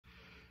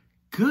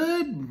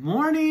Good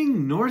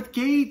morning,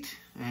 Northgate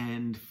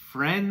and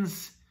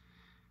friends.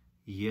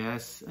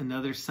 Yes,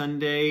 another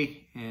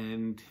Sunday,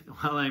 and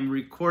while I'm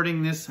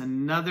recording this,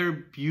 another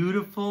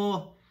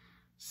beautiful,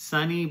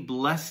 sunny,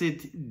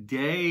 blessed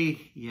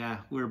day. Yeah,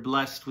 we're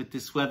blessed with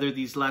this weather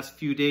these last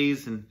few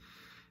days, and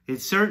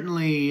it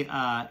certainly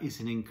is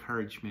an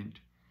encouragement.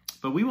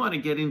 But we want to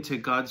get into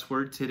God's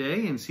Word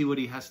today and see what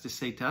He has to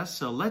say to us.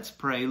 So let's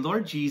pray.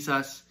 Lord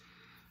Jesus,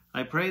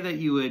 I pray that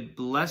you would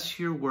bless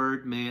your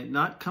word. May it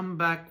not come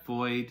back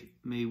void.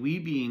 May we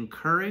be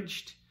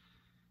encouraged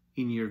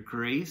in your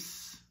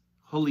grace.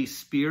 Holy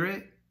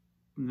Spirit,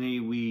 may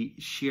we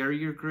share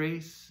your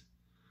grace.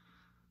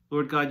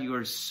 Lord God, you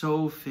are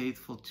so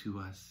faithful to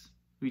us.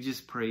 We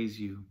just praise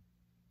you.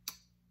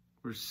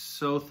 We're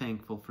so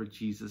thankful for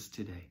Jesus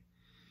today.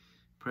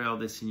 Pray all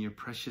this in your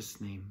precious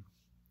name.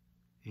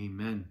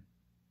 Amen.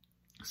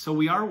 So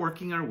we are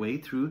working our way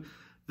through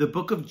the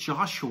book of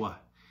Joshua.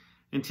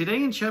 And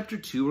today in chapter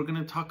 2, we're going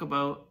to talk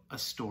about a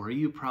story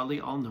you probably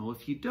all know.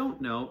 If you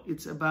don't know,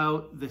 it's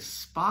about the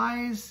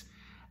spies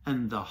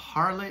and the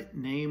harlot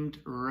named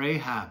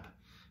Rahab.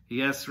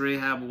 Yes,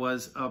 Rahab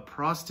was a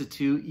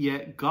prostitute,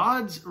 yet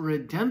God's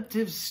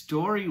redemptive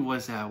story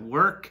was at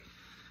work,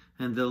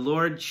 and the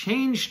Lord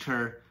changed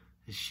her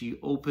as she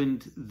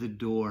opened the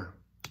door.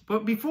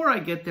 But before I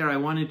get there, I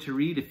wanted to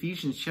read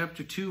Ephesians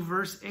chapter 2,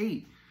 verse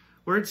 8,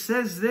 where it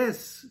says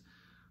this,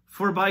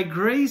 "For by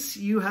grace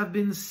you have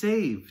been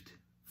saved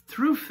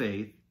through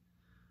faith,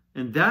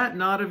 and that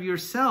not of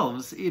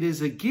yourselves, it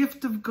is a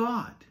gift of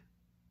God,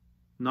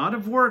 not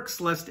of works,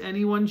 lest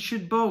anyone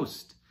should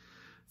boast.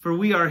 For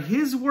we are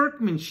his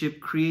workmanship,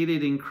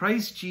 created in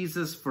Christ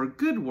Jesus for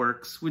good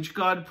works, which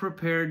God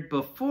prepared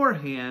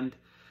beforehand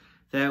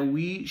that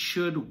we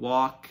should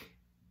walk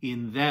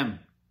in them."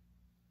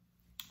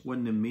 What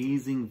an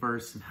amazing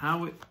verse, and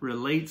how it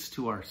relates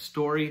to our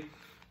story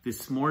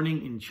this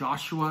morning in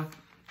Joshua.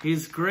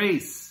 His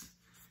grace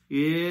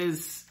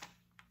is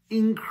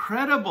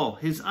incredible,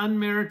 his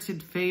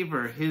unmerited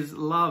favor, his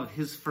love,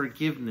 his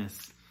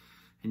forgiveness.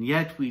 And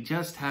yet we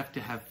just have to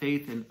have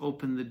faith and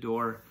open the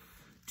door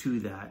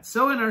to that.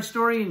 So in our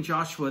story in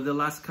Joshua, the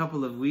last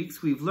couple of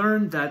weeks, we've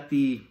learned that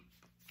the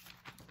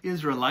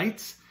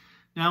Israelites,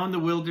 now in the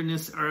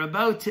wilderness, are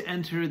about to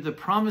enter the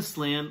promised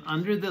land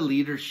under the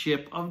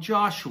leadership of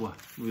Joshua.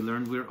 We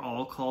learned we're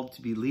all called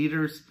to be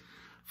leaders,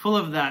 full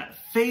of that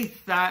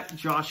faith that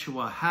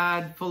Joshua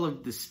had, full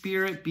of the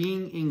Spirit,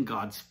 being in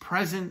God's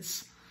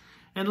presence.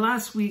 And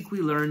last week we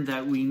learned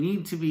that we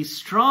need to be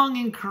strong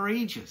and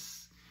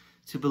courageous,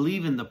 to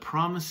believe in the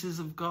promises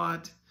of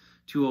God,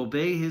 to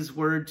obey his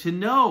word, to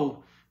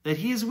know that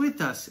he is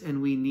with us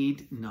and we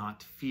need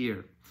not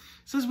fear.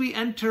 So as we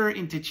enter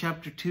into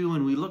chapter 2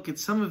 and we look at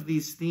some of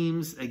these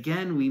themes,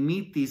 again, we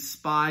meet these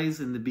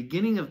spies in the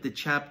beginning of the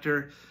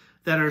chapter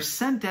that are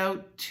sent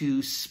out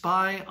to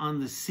spy on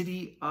the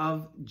city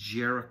of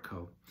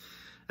Jericho.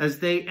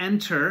 As they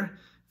enter,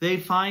 they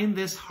find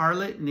this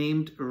harlot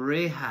named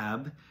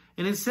Rahab,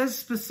 and it says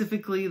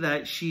specifically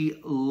that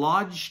she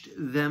lodged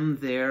them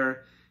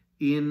there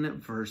in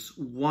verse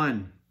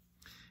 1.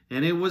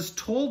 "And it was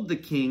told the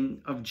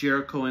king of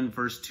Jericho," in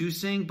verse 2,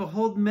 saying,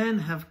 "Behold, men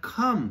have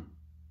come."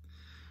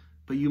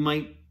 But you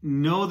might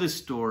know the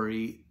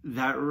story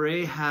that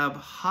Rahab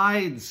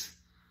hides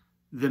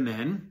the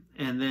men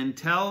and then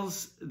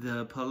tells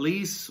the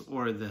police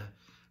or the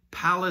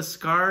palace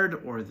guard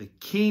or the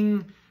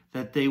king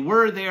that they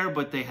were there,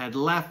 but they had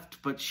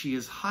left, but she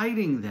is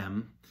hiding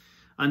them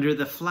under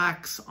the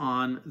flax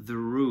on the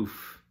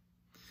roof.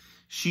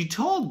 She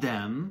told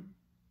them,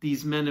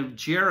 these men of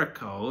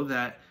Jericho,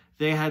 that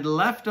they had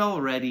left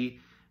already,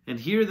 and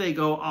here they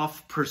go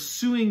off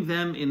pursuing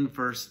them in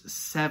verse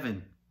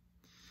 7.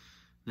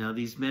 Now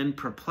these men,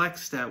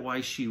 perplexed at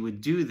why she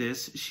would do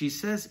this, she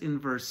says in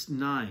verse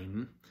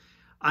 9,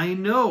 "I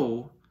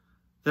know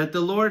that the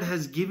Lord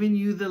has given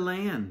you the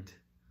land,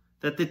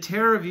 that the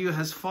terror of you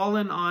has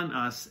fallen on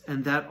us,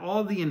 and that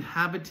all the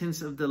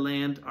inhabitants of the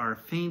land are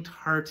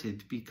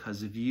faint-hearted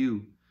because of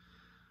you."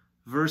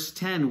 Verse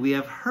 10, "We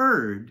have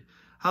heard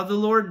how the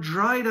Lord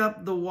dried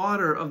up the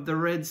water of the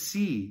Red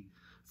Sea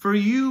for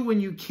you when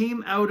you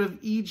came out of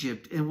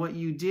Egypt, and what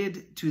you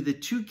did to the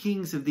two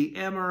kings of the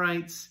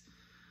Amorites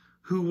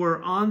who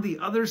were on the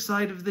other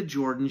side of the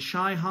Jordan,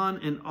 Sihon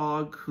and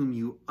Og, whom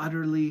you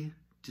utterly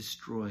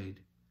destroyed.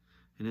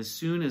 And as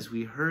soon as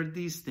we heard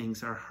these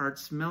things, our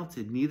hearts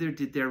melted. Neither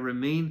did there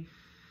remain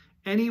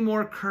any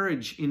more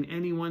courage in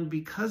anyone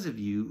because of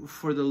you.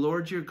 For the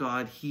Lord your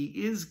God, he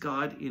is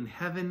God in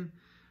heaven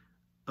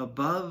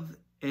above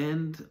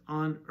and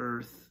on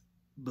earth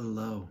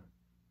below."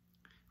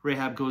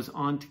 Rahab goes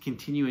on to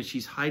continue as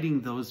she's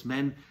hiding those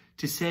men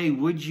to say,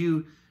 "Would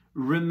you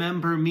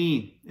remember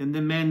me?" And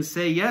the men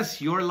say, "Yes,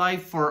 your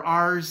life for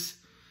ours.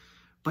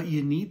 But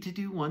you need to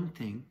do one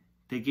thing."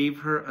 They gave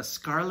her a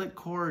scarlet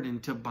cord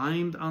and to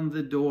bind on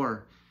the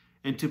door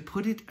and to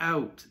put it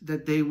out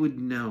that they would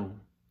know.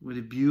 What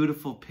a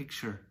beautiful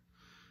picture,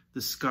 the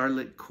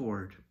scarlet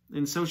cord.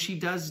 And so she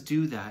does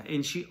do that.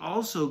 And she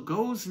also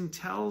goes and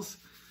tells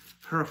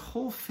her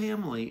whole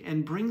family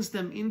and brings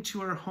them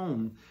into her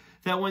home,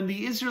 that when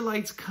the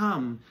Israelites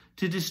come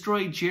to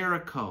destroy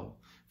Jericho,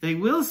 they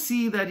will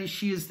see that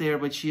she is there,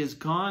 but she has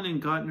gone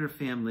and gotten her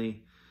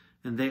family,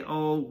 and they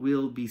all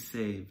will be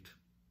saved.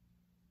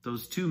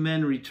 Those two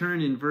men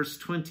return in verse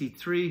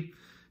 23,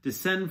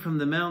 descend from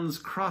the mountains,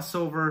 cross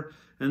over,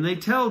 and they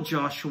tell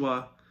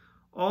Joshua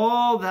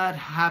all that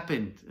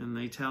happened. And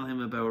they tell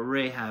him about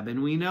Rahab.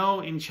 And we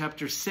know in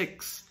chapter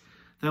 6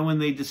 that when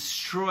they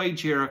destroy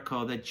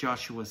Jericho, that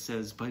Joshua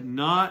says, but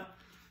not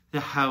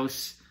the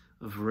house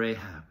of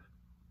Rahab.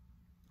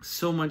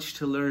 So much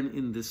to learn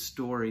in this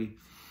story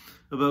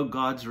about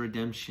God's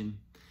redemption.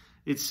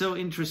 It's so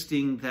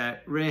interesting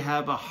that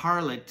Rahab, a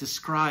harlot,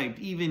 described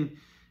even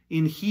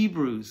in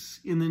Hebrews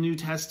in the New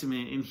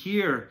Testament and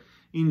here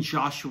in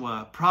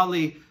Joshua,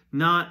 probably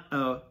not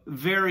a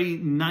very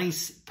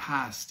nice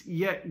past,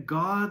 yet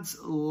God's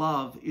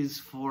love is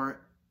for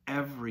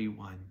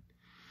everyone.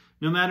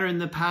 No matter in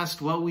the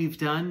past what we've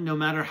done, no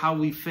matter how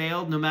we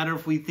failed, no matter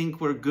if we think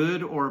we're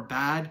good or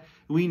bad,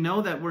 we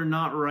know that we're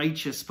not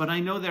righteous. But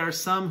I know there are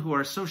some who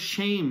are so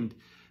shamed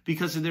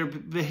because of their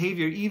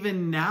behavior.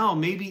 Even now,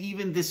 maybe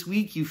even this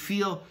week, you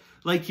feel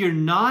like you're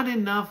not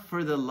enough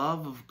for the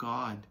love of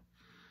God.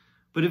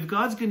 But if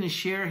God's going to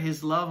share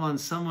his love on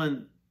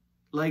someone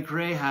like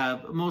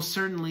Rahab, most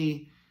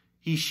certainly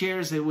he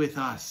shares it with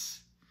us.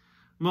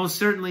 Most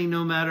certainly,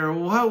 no matter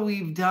what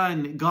we've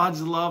done,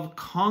 God's love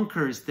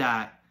conquers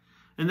that.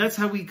 And that's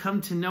how we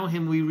come to know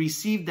him. We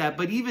receive that.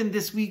 But even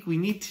this week, we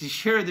need to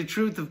share the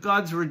truth of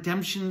God's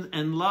redemption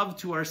and love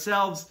to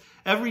ourselves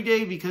every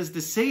day, because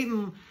the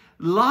Satan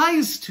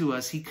lies to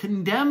us. He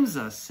condemns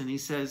us. And he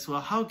says,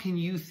 well, how can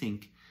you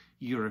think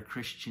you're a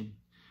Christian?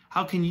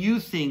 How can you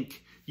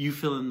think you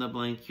fill in the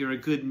blank? You're a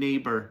good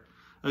neighbor,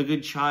 a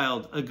good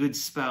child, a good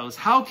spouse.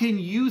 How can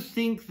you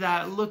think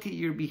that? Look at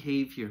your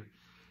behavior.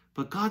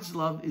 But God's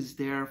love is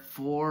there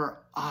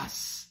for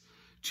us,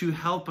 to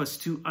help us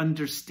to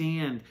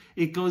understand.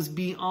 It goes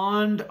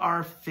beyond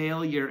our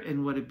failure.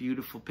 And what a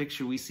beautiful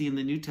picture we see in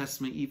the New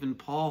Testament. Even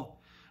Paul,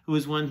 who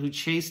was one who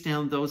chased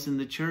down those in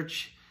the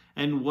church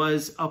and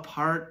was a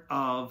part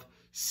of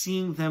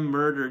seeing them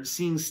murdered,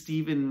 seeing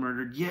Stephen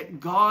murdered. Yet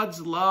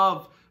God's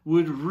love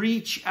would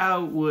reach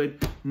out,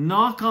 would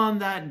knock on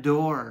that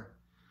door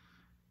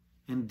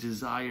and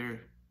desire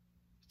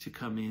to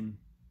come in.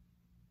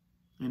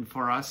 And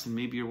for us, and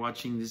maybe you're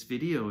watching this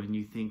video and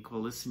you think,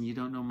 well, listen, you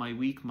don't know my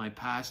week, my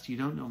past, you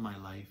don't know my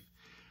life.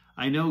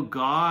 I know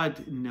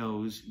God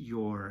knows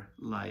your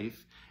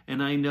life,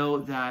 and I know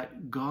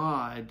that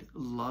God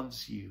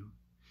loves you.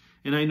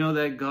 And I know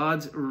that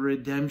God's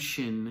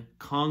redemption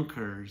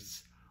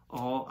conquers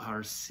all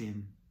our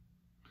sin.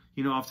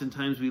 You know,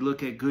 oftentimes we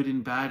look at good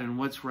and bad and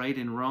what's right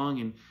and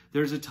wrong, and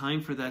there's a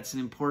time for that's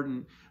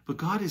important. But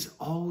God is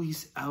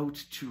always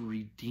out to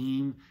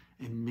redeem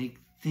and make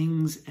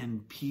things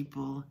and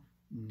people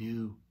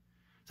new.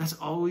 That's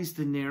always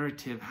the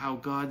narrative, how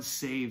God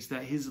saves,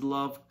 that his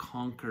love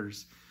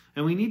conquers.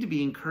 And we need to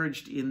be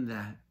encouraged in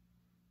that.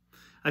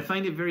 I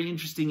find it very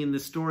interesting in the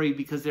story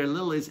because there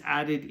little is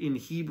added in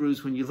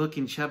Hebrews when you look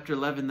in chapter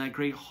 11, that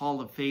great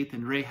hall of faith,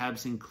 and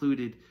Rahab's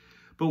included.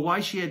 But why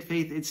she had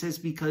faith, it says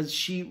because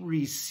she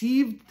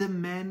received the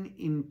men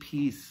in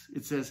peace.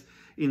 It says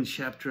in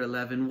chapter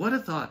 11, what a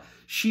thought.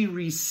 She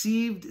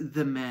received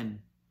the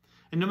men.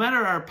 And no matter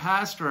our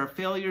past or our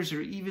failures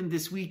or even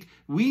this week,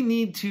 we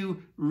need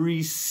to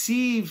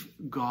receive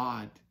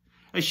God.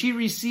 As she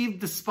received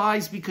the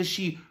spies because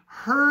she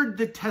heard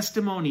the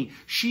testimony.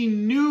 She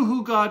knew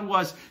who God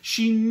was.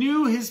 She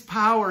knew his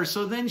power.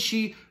 So then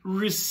she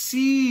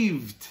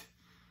received.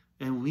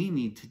 And we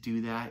need to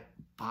do that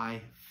by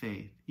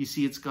faith. You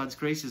see, it's God's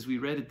grace, as we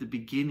read at the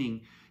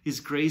beginning. His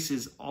grace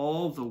is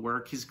all the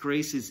work. His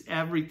grace is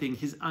everything.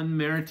 His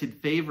unmerited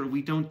favor.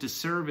 We don't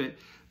deserve it.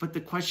 But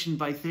the question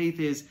by faith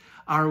is,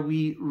 are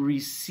we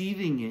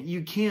receiving it?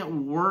 You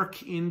can't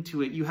work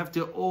into it. You have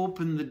to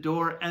open the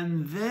door,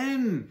 and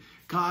then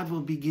God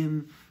will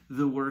begin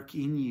the work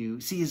in you.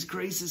 See, his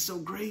grace is so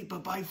great,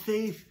 but by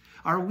faith,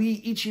 are we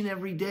each and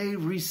every day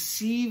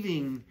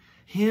receiving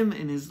him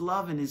and his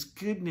love and his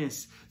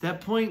goodness?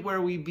 That point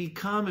where we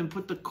become and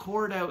put the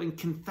cord out and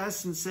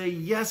confess and say,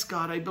 yes,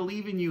 God, I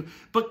believe in you,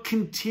 but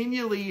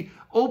continually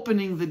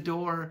opening the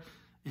door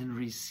and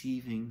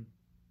receiving.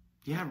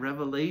 Yeah,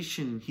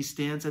 Revelation, he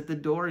stands at the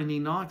door and he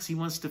knocks. He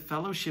wants to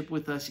fellowship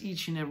with us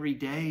each and every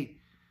day.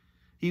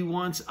 He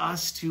wants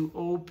us to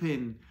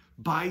open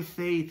by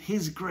faith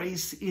his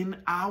grace in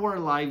our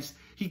lives.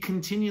 He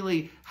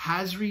continually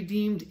has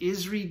redeemed,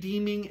 is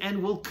redeeming,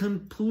 and will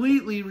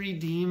completely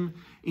redeem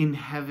in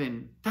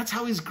heaven. That's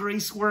how his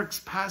grace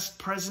works, past,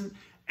 present,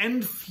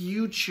 and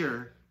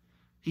future.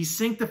 He's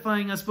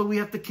sanctifying us, but we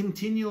have to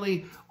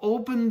continually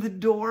open the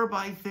door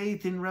by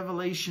faith in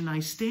Revelation. I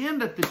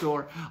stand at the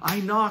door. I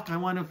knock. I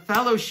want to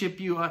fellowship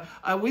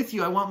with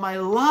you. I want my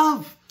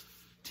love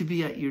to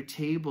be at your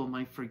table,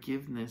 my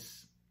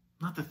forgiveness.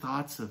 Not the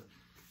thoughts of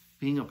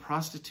being a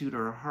prostitute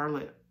or a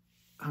harlot,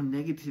 how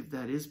negative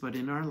that is, but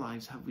in our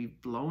lives, have we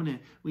blown it?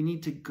 We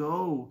need to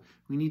go.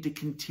 We need to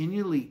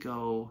continually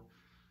go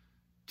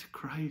to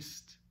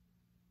Christ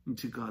and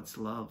to God's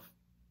love.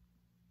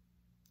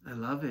 I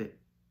love it.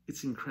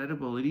 It's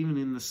incredible. And even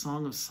in the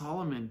Song of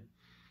Solomon,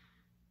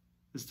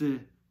 as the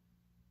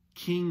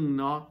king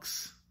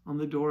knocks on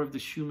the door of the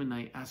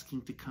Shunammite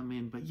asking to come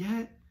in, but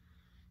yet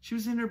she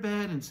was in her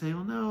bed and say,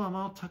 "Oh no, I'm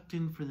all tucked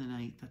in for the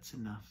night. That's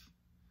enough."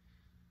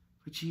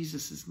 But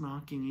Jesus is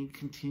knocking. He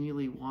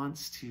continually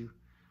wants to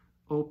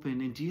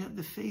open. And do you have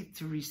the faith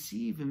to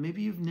receive? And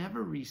maybe you've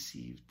never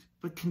received,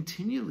 but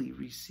continually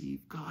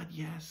receive. God,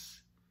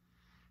 yes.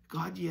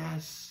 God,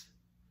 yes.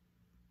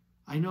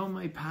 I know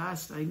my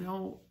past. I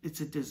know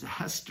it's a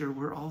disaster.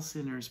 We're all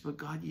sinners, but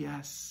God,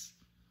 yes.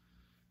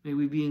 May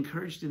we be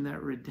encouraged in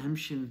that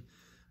redemption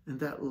and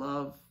that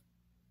love.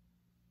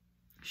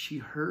 She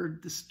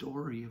heard the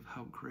story of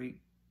how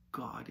great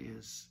God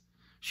is.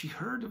 She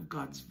heard of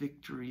God's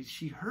victories.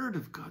 She heard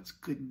of God's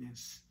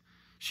goodness.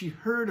 She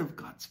heard of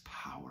God's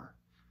power.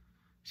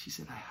 She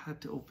said, I had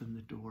to open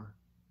the door.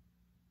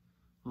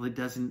 Well, it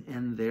doesn't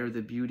end there,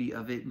 the beauty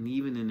of it. And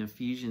even in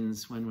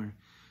Ephesians, when we're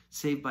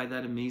saved by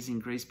that amazing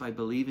grace by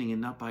believing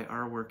and not by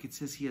our work, it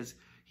says he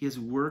has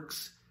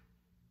works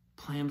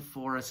planned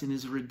for us. In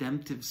his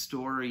redemptive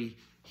story,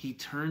 he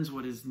turns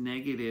what is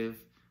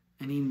negative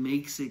and he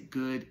makes it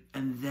good.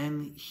 And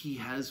then he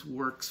has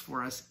works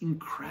for us,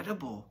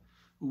 incredible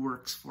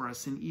works for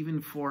us. And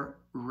even for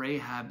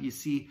Rahab, you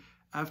see,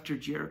 after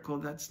Jericho,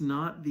 that's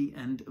not the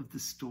end of the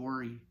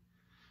story.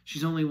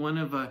 She's only one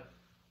of a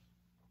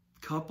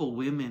couple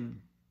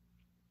women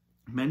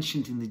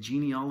mentioned in the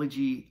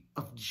genealogy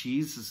of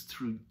Jesus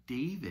through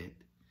David.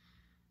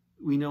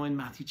 We know in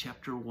Matthew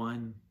chapter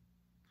 1.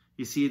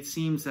 You see, it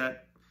seems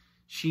that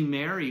she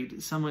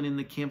married someone in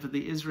the camp of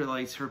the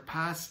Israelites, her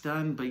past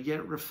done, but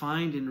yet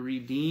refined and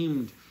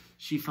redeemed.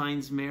 She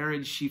finds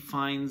marriage, she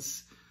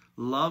finds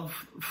love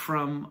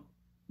from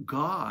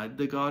God,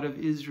 the God of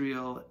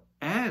Israel,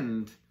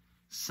 and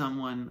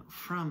someone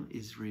from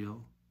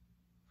Israel.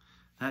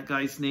 That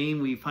guy's name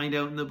we find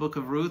out in the book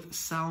of Ruth,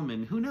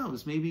 Salmon. Who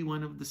knows? Maybe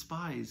one of the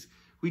spies.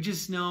 We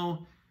just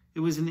know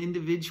it was an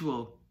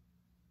individual.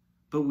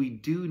 But we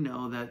do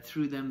know that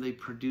through them they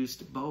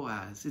produced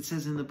Boaz. It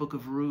says in the book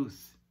of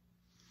Ruth.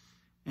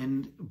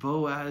 And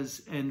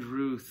Boaz and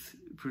Ruth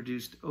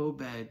produced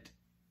Obed.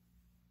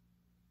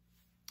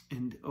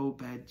 And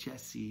Obed,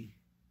 Jesse.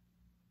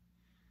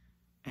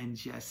 And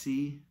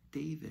Jesse,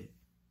 David.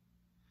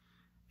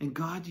 And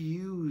God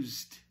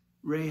used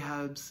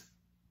Rahab's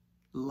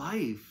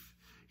life.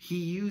 He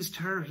used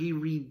her. He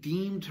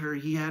redeemed her.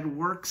 He had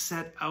work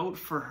set out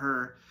for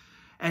her.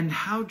 And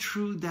how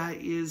true that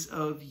is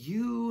of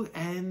you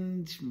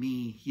and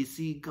me. You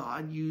see,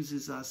 God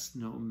uses us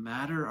no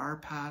matter our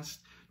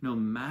past, no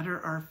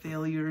matter our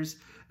failures,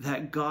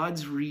 that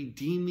God's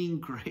redeeming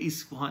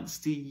grace wants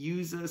to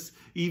use us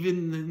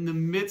even in the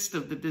midst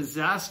of the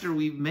disaster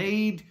we've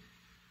made.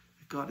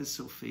 God is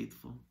so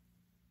faithful.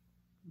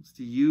 It's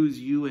to use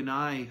you and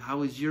I. How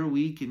was your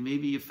week? And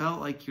maybe you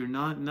felt like you're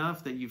not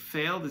enough, that you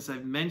failed, as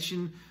I've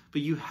mentioned,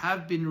 but you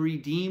have been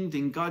redeemed,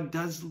 and God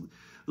does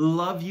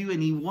love you,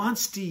 and he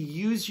wants to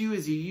use you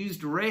as he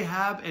used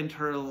Rahab and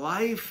her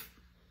life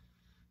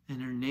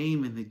and her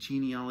name in the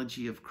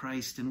genealogy of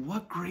Christ. And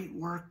what great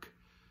work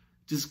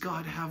does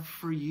God have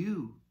for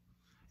you?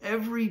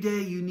 Every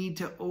day you need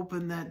to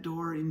open that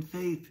door in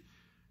faith.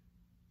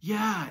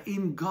 Yeah,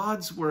 in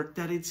God's work,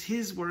 that it's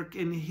his work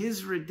and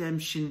his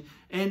redemption.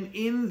 And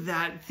in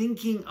that,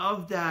 thinking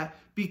of that,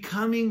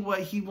 becoming what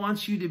he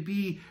wants you to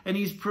be. And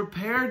he's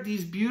prepared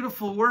these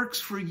beautiful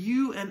works for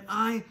you and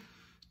I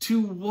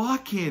to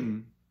walk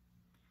in.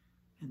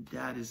 And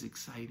that is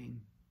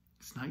exciting.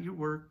 It's not your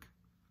work.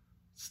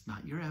 It's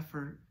not your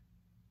effort.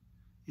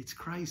 It's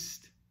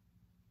Christ.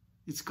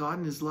 It's God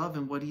and his love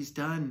and what he's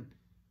done.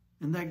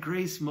 And that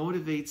grace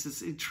motivates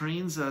us. It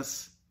trains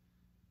us.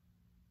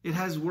 It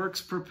has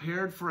works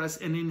prepared for us,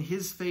 and in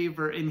his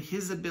favor and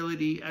his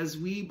ability, as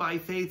we by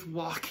faith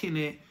walk in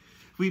it,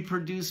 we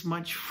produce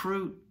much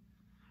fruit.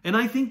 And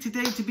I think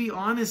today, to be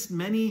honest,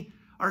 many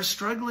are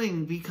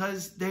struggling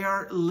because they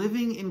are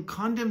living in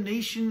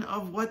condemnation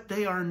of what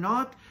they are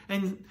not,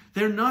 and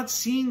they're not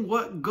seeing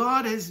what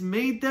God has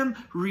made them,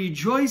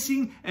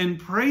 rejoicing and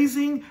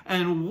praising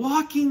and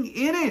walking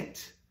in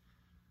it.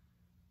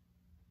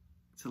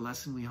 It's a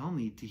lesson we all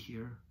need to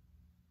hear.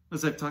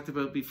 As I've talked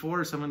about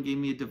before, someone gave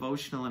me a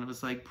devotional and it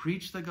was like,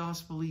 preach the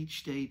gospel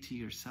each day to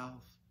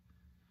yourself.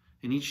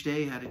 And each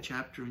day had a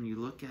chapter and you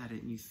look at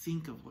it and you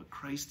think of what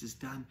Christ has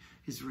done,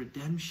 his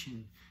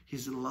redemption,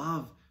 his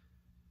love.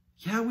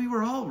 Yeah, we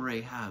were all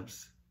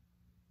Rahabs.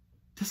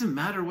 Doesn't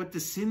matter what the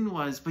sin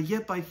was, but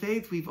yet by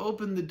faith we've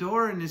opened the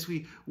door, and as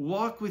we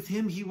walk with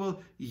him, he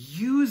will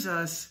use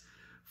us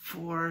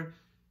for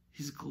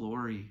his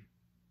glory.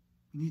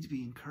 We need to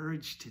be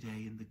encouraged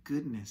today in the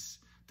goodness,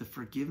 the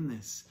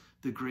forgiveness,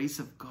 the grace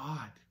of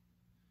God.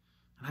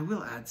 And I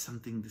will add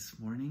something this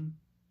morning.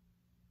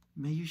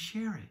 May you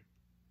share it.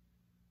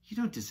 You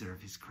don't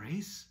deserve his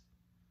grace.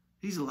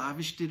 He's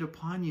lavished it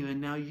upon you, and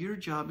now your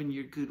job and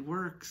your good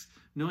works,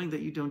 knowing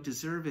that you don't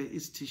deserve it,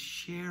 is to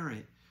share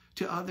it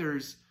to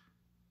others.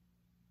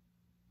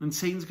 And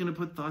Satan's going to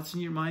put thoughts in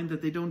your mind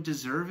that they don't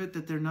deserve it,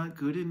 that they're not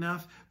good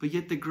enough, but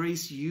yet the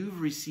grace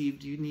you've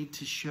received, you need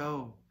to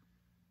show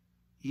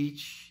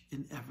each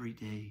and every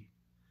day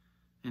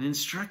and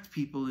instruct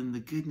people in the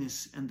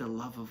goodness and the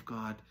love of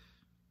God.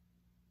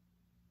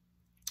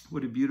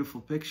 What a beautiful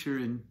picture.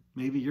 And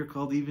maybe you're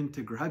called even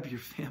to grab your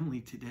family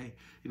today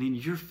and in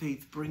your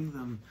faith, bring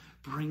them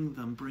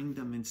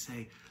and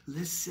say,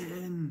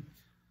 listen,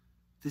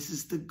 this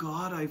is the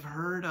God I've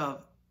heard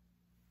of.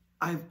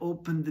 I've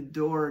opened the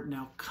door.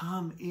 Now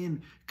come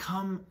in,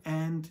 come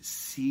and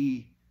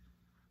see.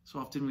 So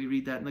often we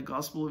read that in the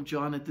Gospel of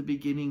John at the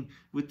beginning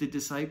with the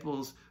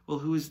disciples. Well,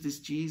 who is this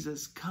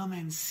Jesus? Come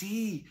and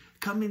see.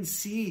 Come and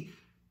see.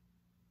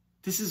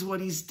 This is what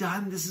he's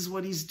done. This is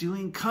what he's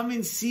doing. Come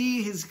and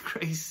see his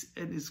grace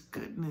and his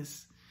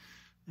goodness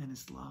and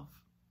his love.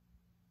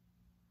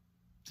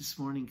 This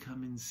morning,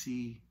 come and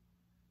see.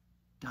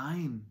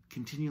 Dine.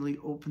 Continually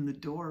open the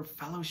door of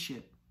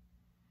fellowship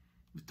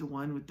with the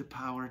one with the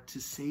power to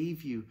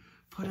save you.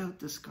 Put out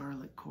the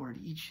scarlet cord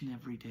each and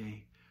every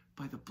day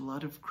by the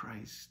blood of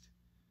Christ.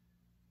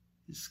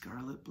 His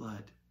scarlet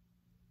blood,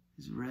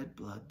 his red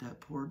blood that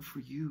poured for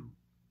you,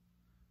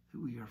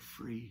 that we are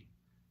free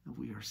and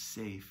we are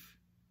safe.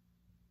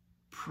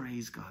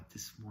 Praise God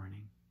this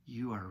morning.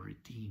 You are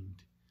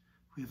redeemed.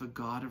 We have a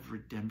God of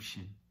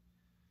redemption.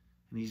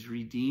 And he's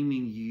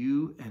redeeming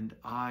you and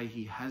I.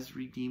 He has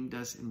redeemed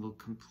us and will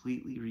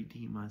completely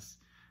redeem us.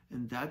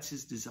 And that's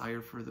his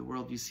desire for the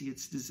world. You see,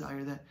 it's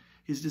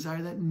his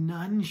desire that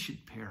none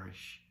should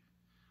perish,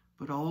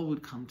 but all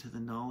would come to the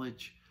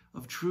knowledge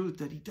of truth,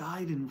 that he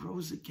died and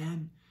rose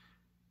again.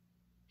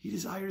 He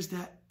desires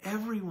that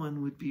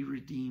everyone would be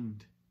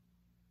redeemed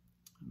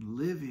and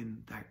live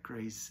in that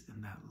grace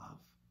and that love.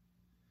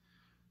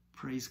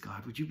 Praise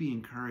God. Would you be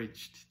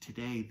encouraged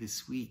today,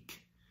 this week,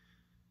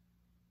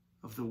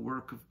 of the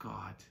work of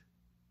God?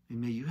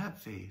 And may you have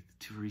faith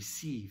to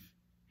receive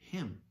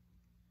him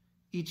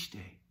each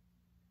day,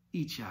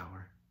 each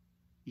hour,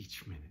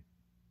 each minute.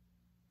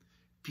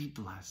 Be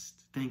blessed.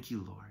 Thank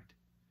you, Lord.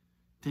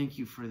 Thank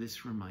you for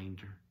this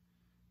reminder.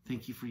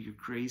 Thank you for your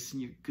grace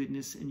and your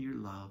goodness and your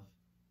love.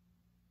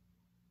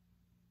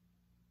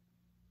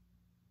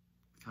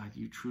 God,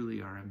 you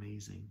truly are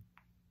amazing.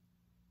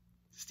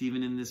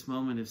 Stephen, in this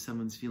moment, if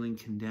someone's feeling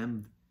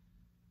condemned,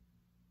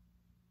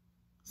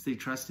 as they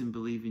trust and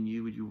believe in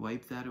you, would you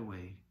wipe that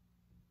away?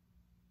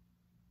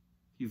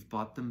 You've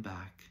bought them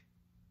back.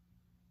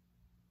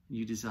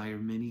 You desire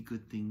many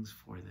good things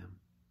for them.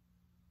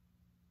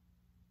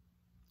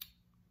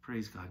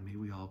 Praise God. May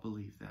we all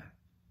believe that.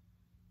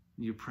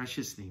 In your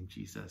precious name,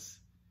 Jesus.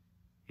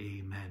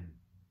 Amen.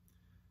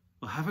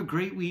 Well, have a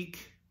great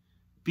week.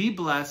 Be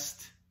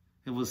blessed,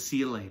 and we'll see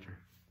you later.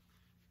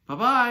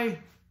 Bye-bye.